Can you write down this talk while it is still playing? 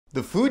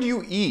The food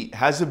you eat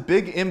has a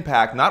big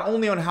impact not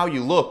only on how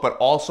you look, but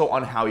also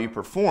on how you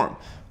perform.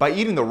 By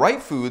eating the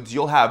right foods,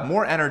 you'll have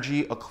more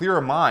energy, a clearer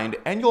mind,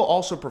 and you'll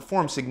also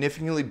perform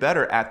significantly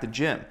better at the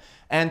gym.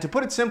 And to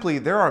put it simply,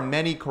 there are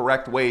many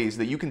correct ways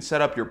that you can set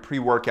up your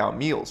pre-workout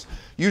meals.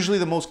 Usually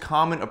the most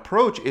common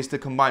approach is to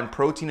combine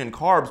protein and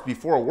carbs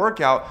before a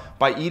workout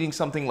by eating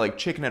something like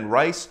chicken and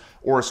rice,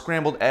 or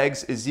scrambled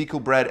eggs,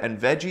 Ezekiel bread and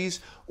veggies,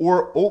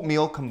 or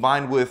oatmeal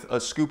combined with a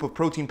scoop of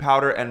protein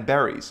powder and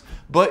berries.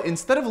 But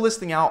instead of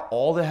listing out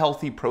all the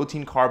healthy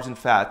protein, carbs, and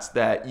fats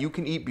that you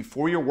can eat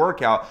before your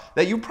workout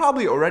that you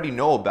probably already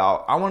know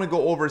about, I want to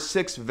go over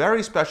 6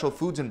 very special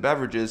foods and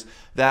beverages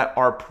that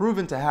are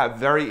proven to have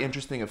very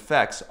interesting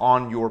effects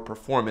on your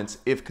performance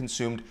if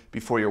consumed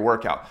before your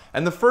workout.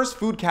 And the first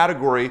food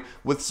category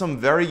with some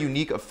very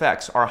unique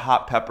effects are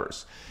hot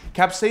peppers.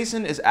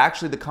 Capsaicin is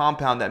actually the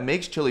compound that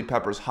makes chili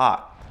peppers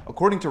hot.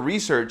 According to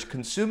research,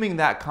 consuming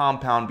that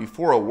compound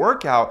before a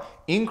workout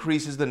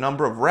increases the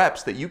number of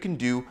reps that you can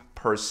do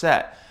per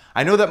set.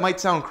 I know that might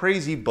sound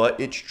crazy, but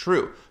it's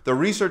true. The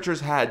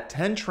researchers had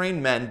 10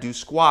 trained men do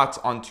squats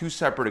on 2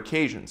 separate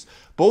occasions.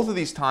 Both of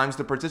these times,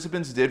 the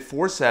participants did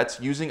 4 sets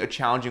using a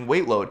challenging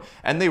weight load,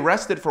 and they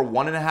rested for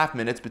 1.5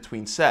 minutes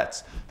between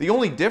sets. The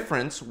only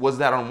difference was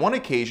that on one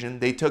occasion,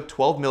 they took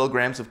 12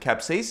 milligrams of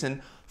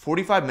capsaicin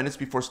 45 minutes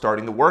before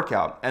starting the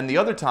workout, and the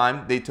other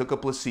time they took a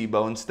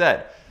placebo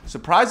instead.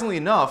 Surprisingly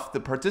enough, the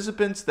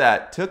participants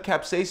that took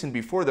capsaicin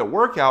before their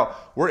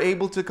workout were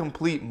able to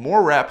complete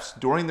more reps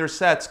during their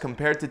sets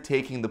compared to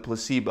taking the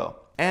placebo.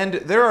 And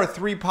there are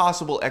 3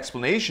 possible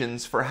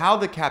explanations for how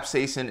the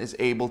capsaicin is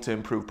able to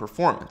improve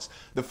performance.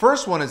 The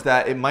first one is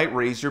that it might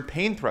raise your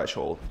pain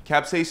threshold.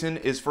 Capsaicin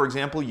is, for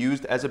example,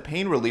 used as a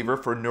pain reliever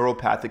for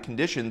neuropathic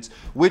conditions,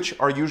 which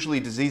are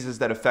usually diseases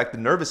that affect the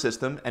nervous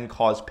system and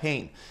cause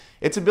pain.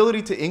 Its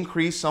ability to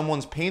increase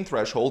someone's pain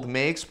threshold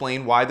may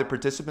explain why the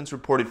participants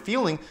reported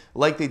feeling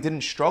like they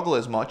didn't struggle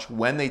as much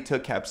when they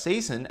took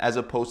capsaicin as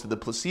opposed to the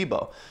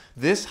placebo.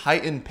 This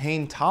heightened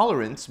pain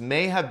tolerance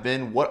may have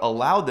been what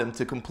allowed them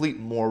to complete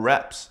more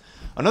reps.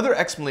 Another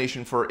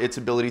explanation for its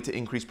ability to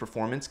increase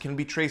performance can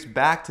be traced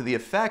back to the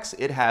effects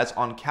it has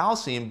on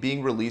calcium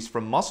being released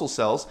from muscle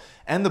cells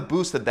and the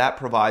boost that that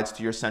provides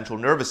to your central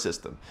nervous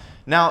system.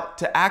 Now,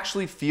 to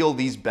actually feel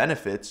these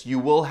benefits, you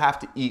will have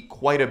to eat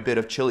quite a bit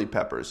of chili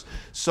peppers.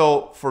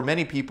 So for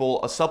many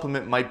people, a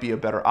supplement might be a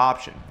better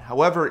option.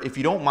 However, if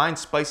you don't mind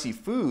spicy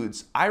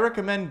foods, I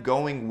recommend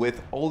going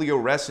with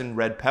oleoresin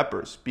red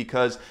peppers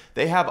because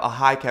they have a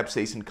high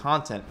capsaicin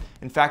content.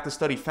 In fact, the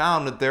study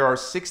found that there are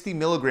 60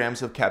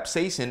 milligrams of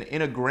capsaicin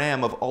in a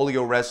gram of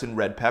oleoresin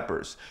red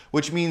peppers,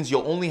 which means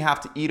you'll only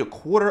have to eat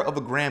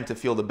 1/4 gram to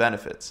feel the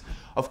benefits.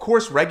 Of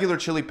course, regular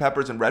chili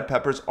peppers and red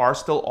peppers are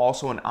still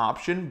also an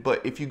option,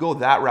 but if you go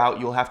that route,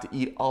 you'll have to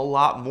eat a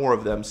lot more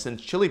of them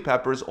since chili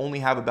peppers only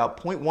have about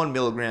 0.1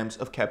 milligrams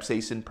of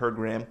capsaicin per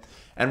gram,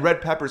 and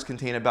red peppers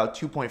contain about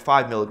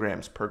 2.5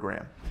 milligrams per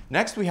gram.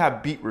 Next, we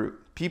have beetroot.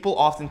 People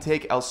often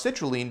take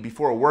L-citrulline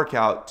before a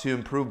workout to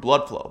improve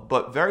blood flow,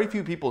 but very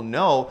few people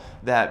know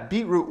that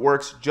beetroot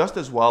works just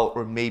as well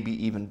or maybe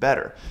even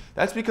better.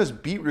 That's because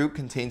beetroot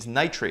contains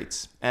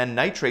nitrates, and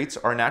nitrates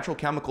are natural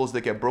chemicals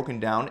that get broken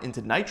down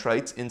into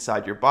nitrites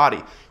inside your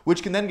body,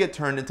 which can then get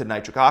turned into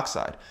nitric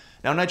oxide.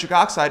 Now, nitric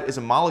oxide is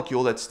a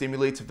molecule that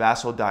stimulates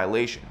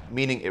vasodilation,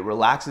 meaning it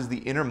relaxes the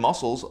inner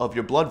muscles of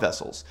your blood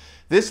vessels.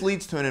 This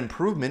leads to an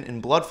improvement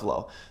in blood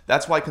flow.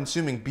 That's why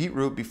consuming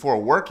beetroot before a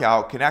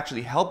workout can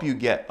actually help you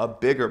get a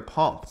bigger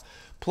pump.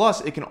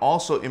 Plus, it can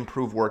also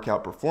improve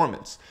workout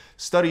performance.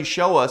 Studies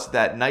show us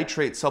that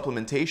nitrate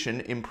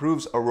supplementation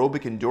improves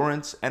aerobic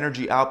endurance,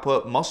 energy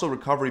output, muscle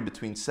recovery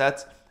between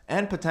sets,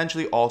 and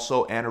potentially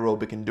also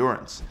anaerobic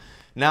endurance.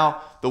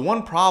 Now, the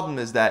one problem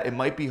is that it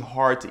might be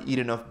hard to eat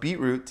enough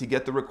beetroot to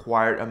get the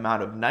required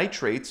amount of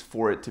nitrates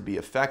for it to be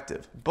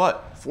effective.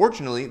 But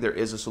fortunately, there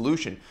is a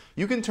solution.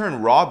 You can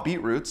turn raw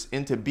beetroots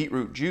into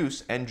beetroot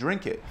juice and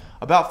drink it.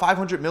 About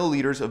 500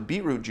 milliliters of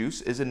beetroot juice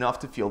is enough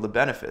to feel the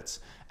benefits.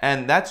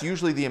 And that's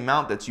usually the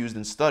amount that's used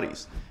in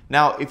studies.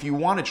 Now, if you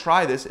want to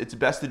try this, it's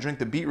best to drink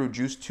the beetroot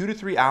juice 2 to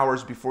 3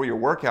 hours before your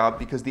workout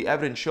because the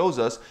evidence shows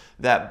us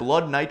that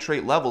blood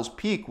nitrate levels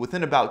peak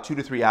within about 2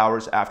 to 3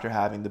 hours after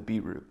having the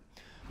beetroot.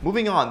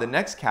 Moving on, the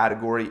next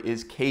category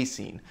is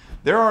casein.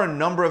 There are a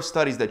number of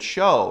studies that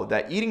show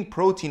that eating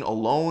protein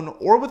alone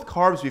or with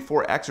carbs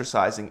before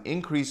exercising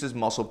increases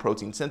muscle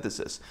protein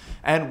synthesis.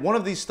 And one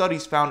of these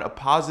studies found a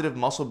positive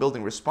muscle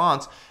building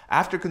response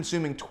after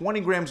consuming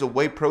 20 grams of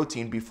whey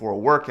protein before a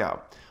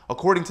workout.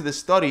 According to this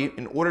study,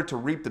 in order to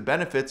reap the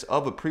benefits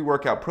of a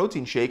pre-workout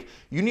protein shake,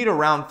 you need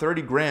around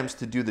 30 grams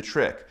to do the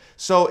trick.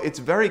 So it's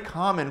very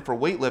common for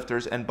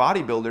weightlifters and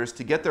bodybuilders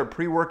to get their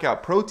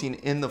pre-workout protein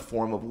in the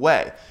form of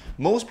whey.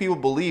 Most people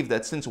believe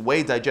that since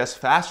whey digests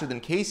faster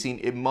than casein,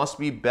 it must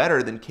be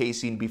better than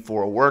casein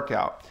before a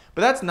workout.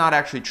 But that's not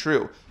actually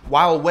true.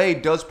 While whey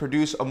does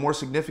produce a more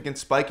significant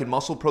spike in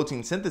muscle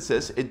protein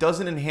synthesis, it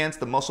doesn't enhance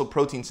the muscle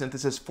protein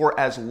synthesis for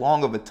as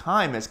long of a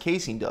time as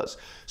casein does.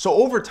 So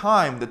over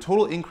time, the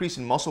total increase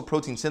in muscle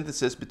protein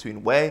synthesis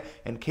between whey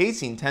and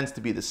casein tends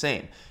to be the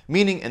same,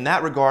 meaning in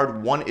that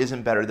regard, one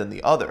isn't better than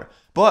the other.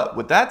 But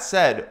with that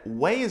said,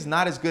 whey is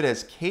not as good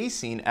as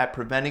casein at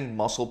preventing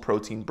muscle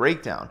protein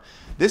breakdown.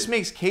 This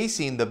makes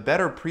casein the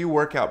better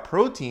pre-workout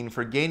protein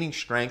for gaining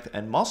strength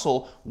and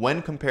muscle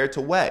when compared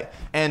to whey.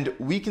 And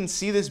we can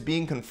see this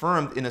being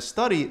confirmed in a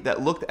study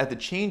that looked at the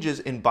changes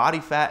in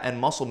body fat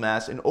and muscle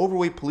mass in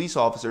overweight police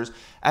officers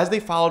as they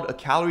followed a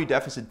calorie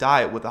deficit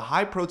diet with a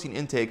high protein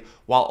intake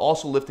while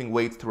also lifting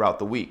weights throughout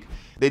the week.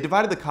 They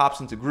divided the cops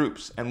into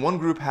groups, and one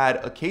group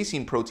had a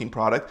casein protein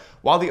product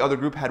while the other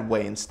group had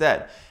whey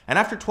instead. And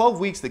after 12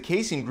 weeks, the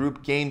casein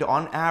group gained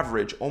on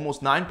average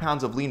almost 9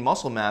 pounds of lean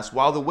muscle mass,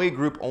 while the whey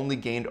group only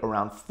gained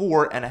around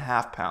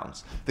 4.5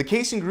 pounds. The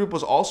casein group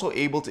was also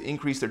able to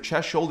increase their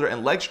chest, shoulder,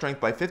 and leg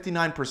strength by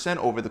 59%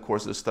 over the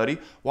course of the study,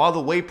 while the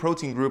whey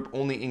protein group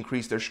only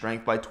increased their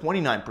strength by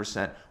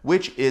 29%,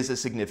 which is a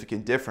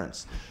significant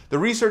difference. The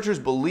researchers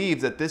believe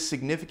that this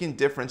significant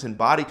difference in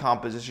body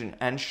composition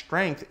and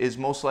strength is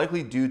most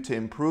likely due to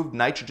improved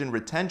nitrogen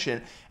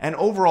retention and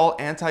overall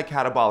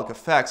anti-catabolic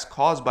effects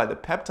caused by the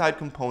peptide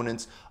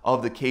components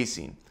of the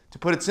casein. To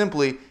put it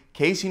simply,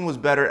 casein was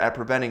better at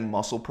preventing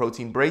muscle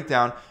protein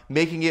breakdown,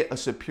 making it a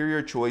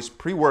superior choice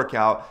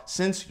pre-workout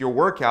since your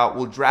workout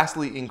will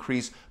drastically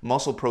increase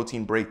muscle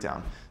protein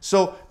breakdown.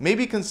 So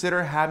maybe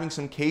consider having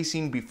some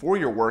casein before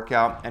your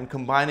workout and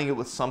combining it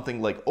with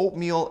something like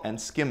oatmeal and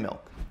skim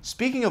milk.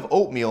 Speaking of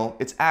oatmeal,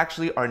 it's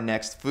actually our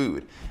next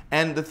food.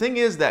 And the thing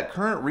is that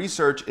current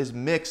research is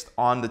mixed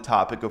on the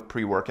topic of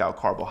pre-workout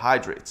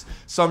carbohydrates.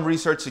 Some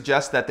research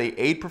suggests that they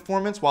aid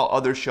performance while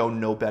others show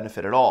no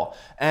benefit at all.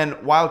 And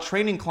while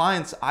training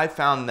clients, I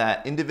found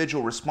that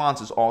individual response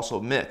is also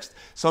mixed.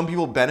 Some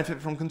people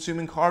benefit from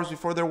consuming carbs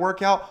before their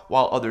workout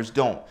while others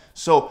don't.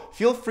 So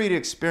feel free to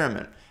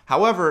experiment.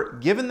 However,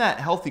 given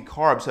that healthy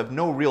carbs have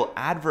no real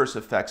adverse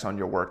effects on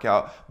your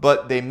workout,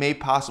 but they may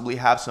possibly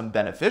have some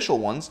beneficial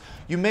ones,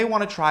 you may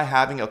want to try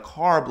having a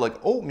carb like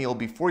oatmeal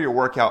before your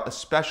workout,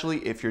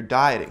 especially if you're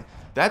dieting.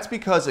 That's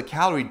because a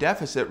calorie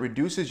deficit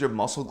reduces your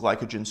muscle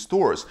glycogen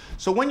stores.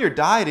 So when you're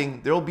dieting,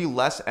 there will be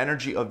less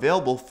energy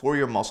available for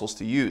your muscles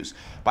to use.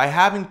 By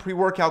having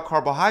pre-workout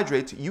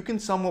carbohydrates, you can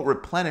somewhat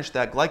replenish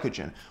that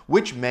glycogen,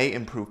 which may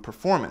improve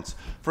performance.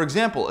 For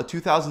example, a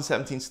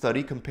 2017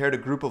 study compared a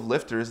group of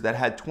lifters that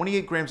had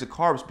 28 grams of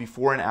carbs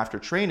before and after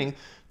training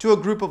to a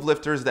group of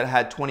lifters that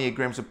had 28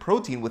 grams of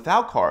protein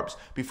without carbs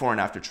before and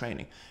after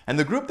training. And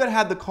the group that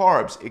had the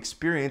carbs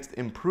experienced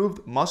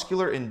improved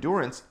muscular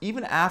endurance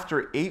even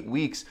after 8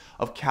 weeks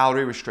of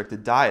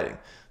calorie-restricted dieting.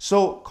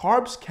 So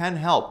carbs can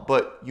help,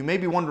 but you may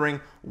be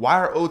wondering, why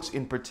are oats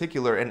in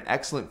particular an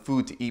excellent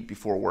food to eat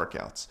before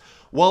workouts?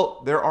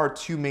 Well, there are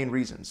two main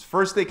reasons.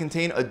 First, they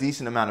contain a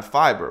decent amount of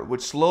fiber,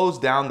 which slows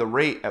down the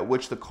rate at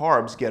which the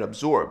carbs get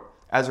absorbed.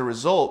 As a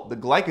result, the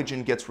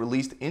glycogen gets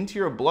released into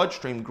your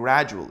bloodstream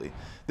gradually.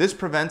 This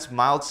prevents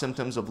mild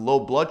symptoms of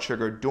low blood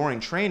sugar during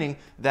training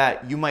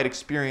that you might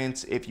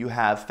experience if you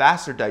have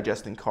faster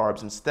digesting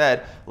carbs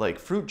instead, like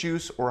fruit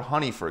juice or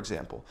honey, for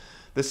example.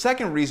 The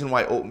second reason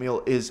why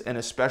oatmeal is an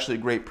especially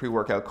great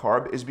pre-workout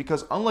carb is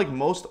because unlike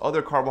most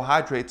other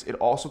carbohydrates, it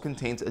also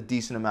contains a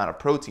decent amount of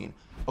protein.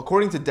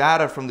 According to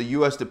data from the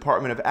US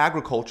Department of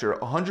Agriculture,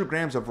 100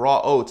 grams of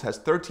raw oats has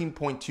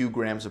 13.2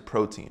 grams of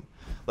protein.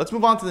 Let's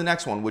move on to the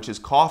next one, which is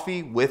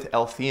coffee with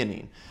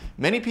L-theanine.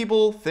 Many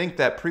people think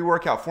that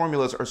pre-workout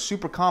formulas are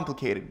super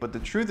complicated, but the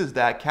truth is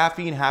that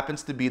caffeine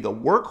happens to be the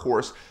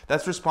workhorse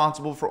that's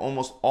responsible for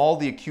almost all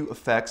the acute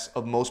effects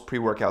of most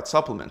pre-workout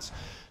supplements.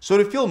 So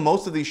to feel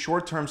most of these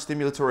short-term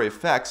stimulatory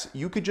effects,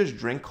 you could just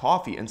drink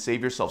coffee and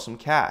save yourself some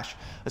cash,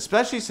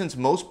 especially since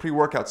most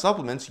pre-workout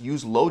supplements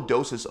use low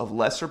doses of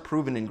lesser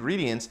proven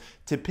ingredients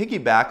to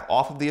piggyback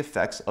off of the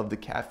effects of the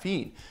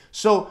caffeine.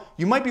 So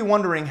you might be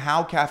wondering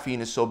how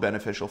caffeine is so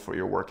beneficial for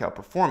your workout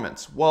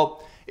performance.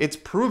 Well, it's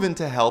proven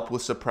to help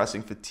with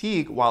suppressing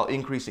fatigue while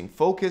increasing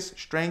focus,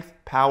 strength,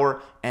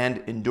 power,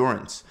 and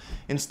endurance.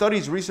 In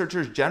studies,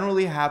 researchers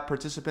generally have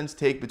participants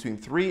take between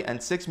 3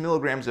 and 6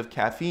 milligrams of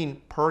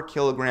caffeine per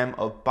kilogram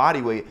of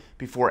body weight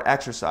before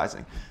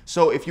exercising.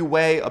 So if you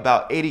weigh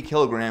about 80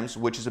 kilograms,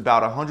 which is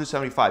about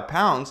 175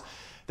 pounds,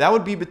 that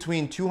would be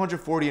between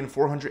 240 and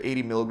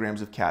 480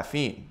 milligrams of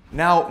caffeine.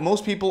 Now,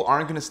 most people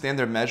aren't going to stand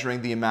there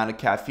measuring the amount of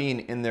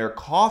caffeine in their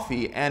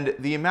coffee, and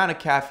the amount of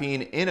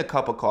caffeine in a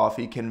cup of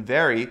coffee can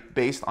vary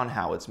based on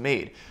how it's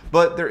made.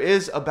 But there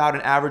is about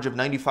an average of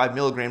 95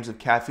 milligrams of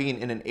caffeine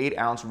in an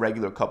 8-ounce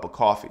regular cup of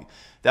coffee.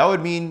 That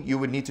would mean you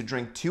would need to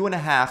drink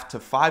 2.5 to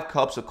 5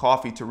 cups of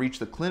coffee to reach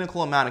the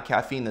clinical amount of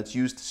caffeine that's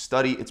used to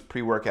study its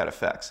pre-workout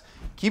effects.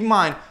 Keep in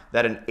mind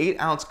that an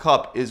 8-ounce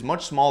cup is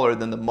much smaller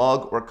than the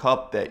mug or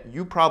cup that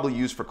you probably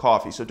use for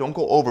coffee, so don't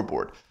go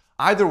overboard.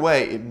 Either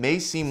way, it may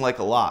seem like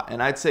a lot,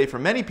 and I'd say for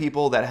many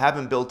people that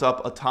haven't built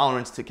up a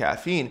tolerance to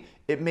caffeine,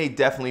 it may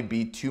definitely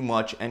be too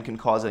much and can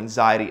cause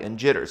anxiety and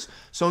jitters.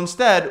 So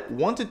instead,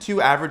 1 to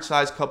 2 average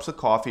sized cups of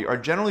coffee are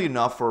generally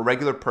enough for a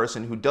regular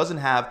person who doesn't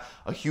have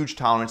a huge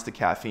tolerance to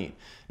caffeine.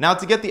 Now,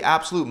 to get the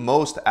absolute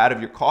most out of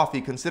your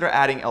coffee, consider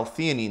adding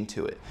L-theanine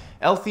to it.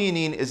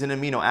 L-theanine is an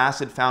amino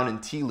acid found in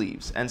tea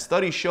leaves, and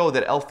studies show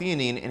that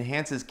L-theanine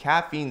enhances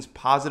caffeine's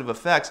positive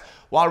effects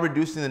while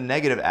reducing the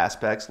negative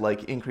aspects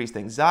like increased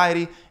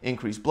anxiety,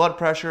 increased blood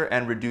pressure,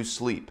 and reduced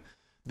sleep.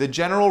 The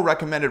general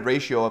recommended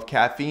ratio of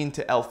caffeine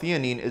to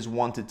L-theanine is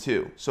 1 to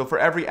 2. So for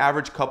every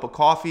average cup of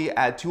coffee,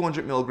 add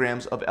 200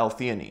 milligrams of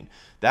L-theanine.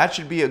 That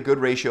should be a good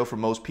ratio for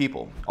most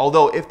people.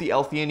 Although if the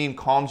L-theanine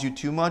calms you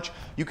too much,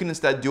 you can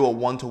instead do a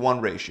 1-to-1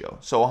 ratio.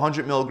 So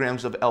 100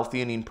 milligrams of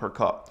L-theanine per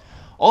cup.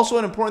 Also,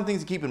 an important thing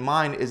to keep in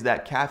mind is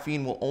that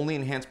caffeine will only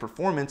enhance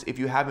performance if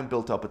you haven't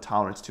built up a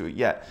tolerance to it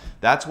yet.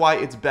 That's why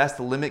it's best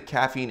to limit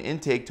caffeine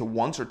intake to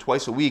once or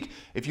twice a week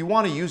if you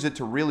want to use it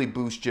to really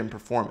boost gym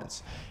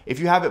performance.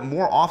 If you have it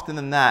more often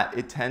than that,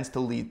 it tends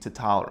to lead to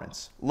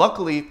tolerance.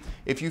 Luckily,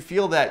 if you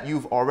feel that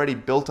you've already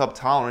built up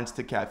tolerance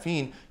to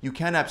caffeine, you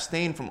can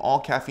abstain from all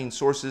caffeine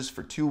sources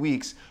for 2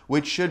 weeks,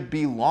 which should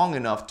be long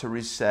enough to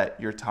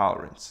reset your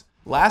tolerance.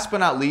 Last but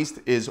not least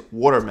is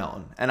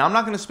watermelon. And I'm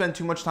not going to spend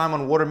too much time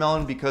on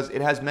watermelon because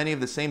it has many of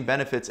the same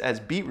benefits as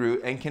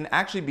beetroot and can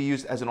actually be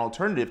used as an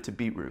alternative to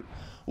beetroot.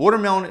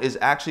 Watermelon is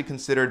actually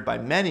considered by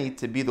many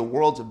to be the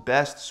world's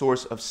best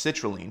source of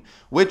citrulline,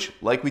 which,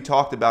 like we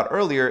talked about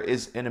earlier,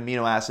 is an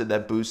amino acid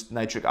that boosts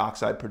nitric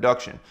oxide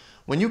production.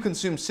 When you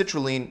consume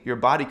citrulline, your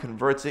body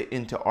converts it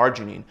into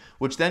arginine,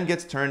 which then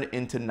gets turned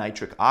into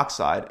nitric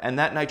oxide, and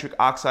that nitric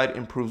oxide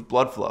improves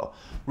blood flow.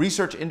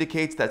 Research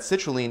indicates that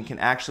citrulline can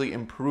actually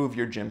improve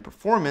your gym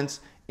performance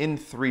in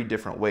 3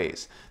 different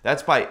ways.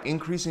 That's by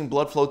increasing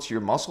blood flow to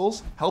your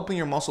muscles, helping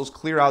your muscles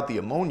clear out the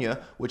ammonia,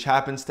 which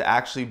happens to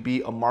actually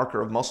be a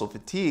marker of muscle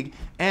fatigue,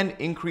 and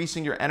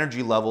increasing your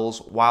energy levels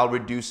while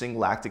reducing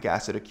lactic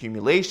acid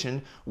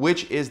accumulation,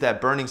 which is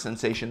that burning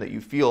sensation that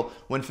you feel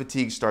when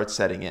fatigue starts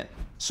setting in.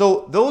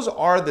 So those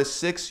are the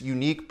 6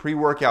 unique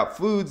pre-workout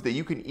foods that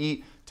you can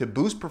eat to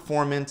boost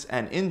performance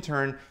and in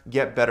turn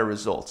get better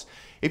results.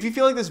 If you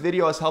feel like this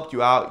video has helped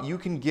you out, you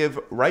can give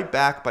right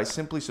back by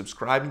simply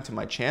subscribing to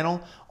my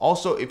channel.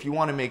 Also, if you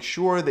want to make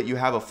sure that you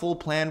have a full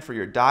plan for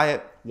your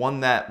diet, one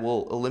that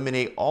will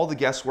eliminate all the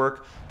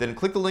guesswork, then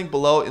click the link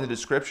below in the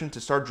description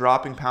to start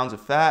dropping pounds of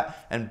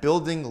fat and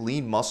building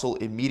lean muscle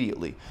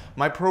immediately.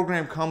 My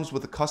program comes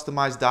with a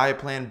customized diet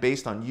plan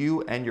based on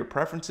you and your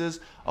preferences,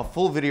 a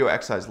full video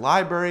exercise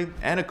library,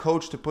 and a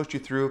coach to push you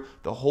through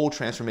the whole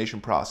transformation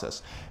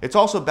process. It's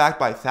also backed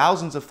by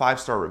thousands of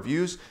 5-star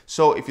reviews,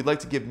 so if you'd like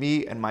to give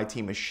me and my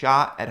team a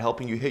shot at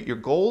helping you hit your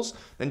goals,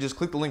 then just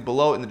click the link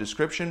below in the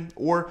description,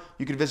 or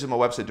you can visit my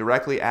website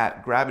directly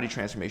at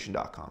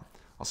gravitytransformation.com.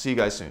 I'll see you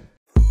guys soon.